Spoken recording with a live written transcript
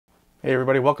Hey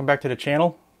everybody, welcome back to the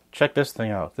channel. Check this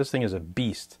thing out. This thing is a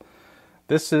beast.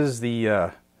 This is the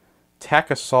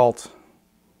Tack Assault.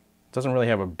 It doesn't really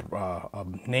have a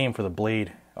name for the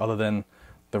blade other than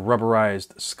the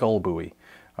rubberized skull Bowie.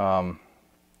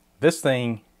 This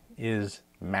thing is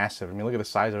massive. I mean, look at the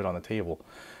size of it on the table.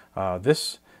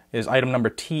 This is item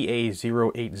number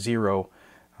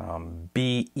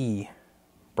TA080BE,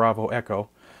 Bravo Echo,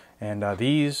 and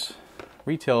these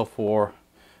retail for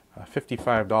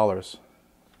 $55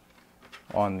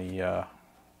 on the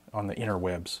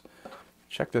interwebs.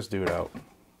 Check this dude out.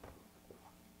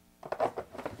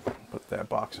 Put that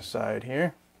box aside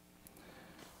here.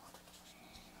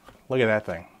 Look at that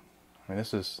thing. I mean,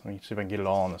 this is, let me see if I can get it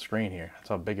all on the screen here. That's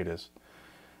how big it is.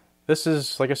 This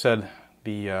is, like I said,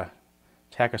 the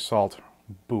Tack Assault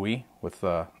Bowie with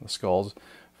the skulls.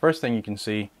 First thing you can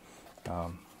see,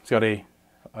 it's got a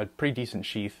pretty decent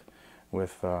sheath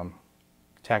with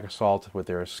Tack Assault with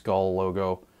their skull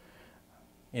logo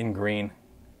in green.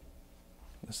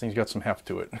 This thing's got some heft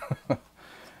to it.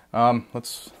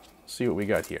 Let's see what we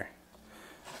got here.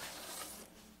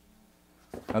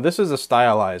 Now this is a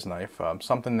stylized knife,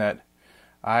 something that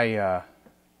I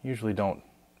usually don't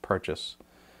purchase.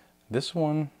 This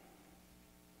one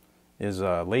is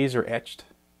laser etched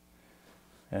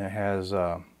and it has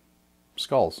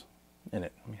skulls in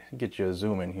it. Let me get you a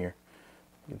zoom in here.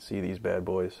 You can see these bad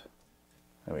boys.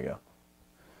 There we go.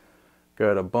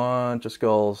 Got a bunch of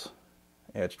skulls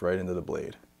etched right into the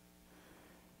blade.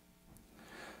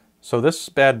 So this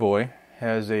bad boy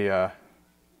has a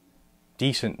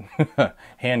decent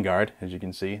handguard, as you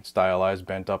can see, stylized,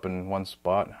 bent up in one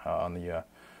spot on the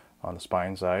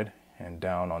spine side and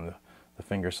down on the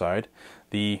finger side.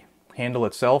 The handle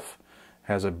itself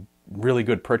has a really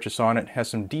good purchase on it. Has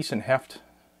some decent heft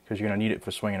because you're going to need it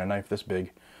for swinging a knife this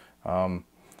big.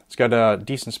 It's got a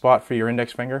decent spot for your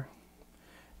index finger.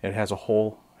 It has a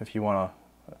hole if you want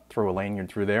to throw a lanyard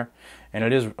through there. And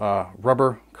it is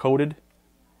rubber coated.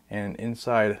 And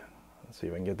inside, let's see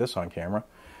if I can get this on camera,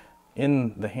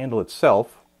 in the handle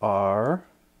itself are,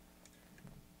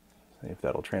 see if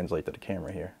that'll translate to the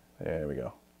camera here. There we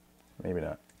go. Maybe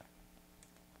not.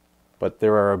 But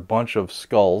there are a bunch of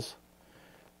skulls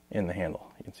in the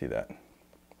handle. You can see that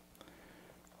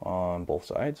on both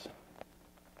sides.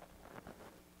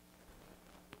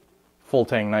 Full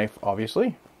tang knife,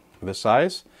 obviously, for this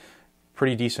size.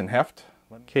 Pretty decent heft.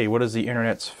 Okay, what does the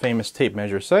internet's famous tape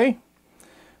measure say?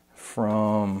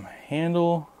 From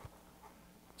handle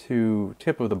to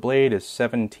tip of the blade is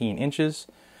 17 inches.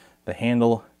 The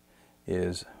handle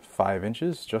is 5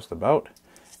 inches, just about.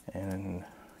 And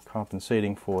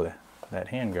compensating for that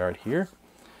handguard here.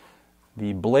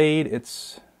 The blade,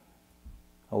 it's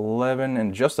 11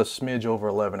 and just a smidge over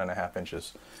 11.5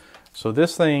 inches. So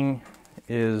this thing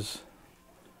is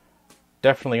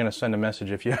definitely going to send a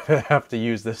message if you have to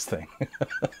use this thing.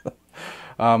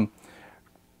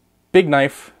 Big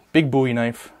knife, big Bowie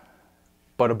knife,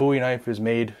 but a Bowie knife is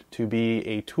made to be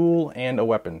a tool and a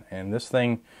weapon, and this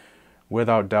thing,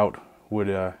 without doubt, would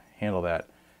handle that.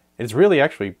 It's really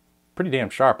actually pretty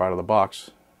damn sharp out of the box.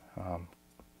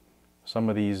 Some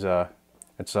of these,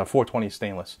 it's 420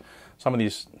 stainless. Some of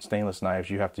these stainless knives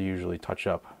you have to usually touch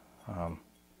up. Yeah,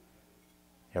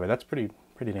 but that's pretty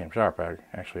damn sharp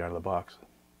actually out of the box.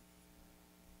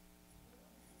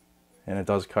 And it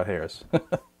does cut hairs.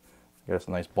 Got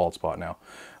a nice bald spot now.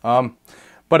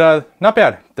 But not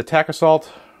bad. The Tack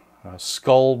Assault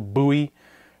Skull Bowie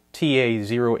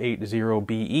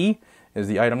TA080BE is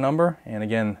the item number. And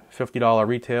again, $50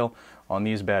 retail on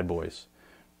these bad boys.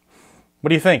 What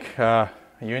do you think? Are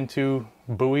you into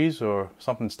Bowies or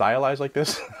something stylized like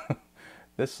this?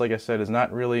 This, like I said, is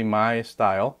not really my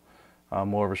style.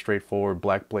 More of a straightforward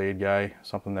black blade guy,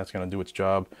 something that's going to do its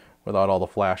job without all the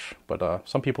flash. But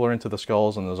some people are into the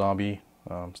skulls and the zombie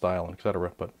style,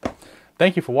 etc. But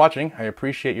thank you for watching. I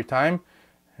appreciate your time.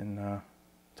 And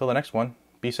until the next one,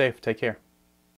 be safe. Take care.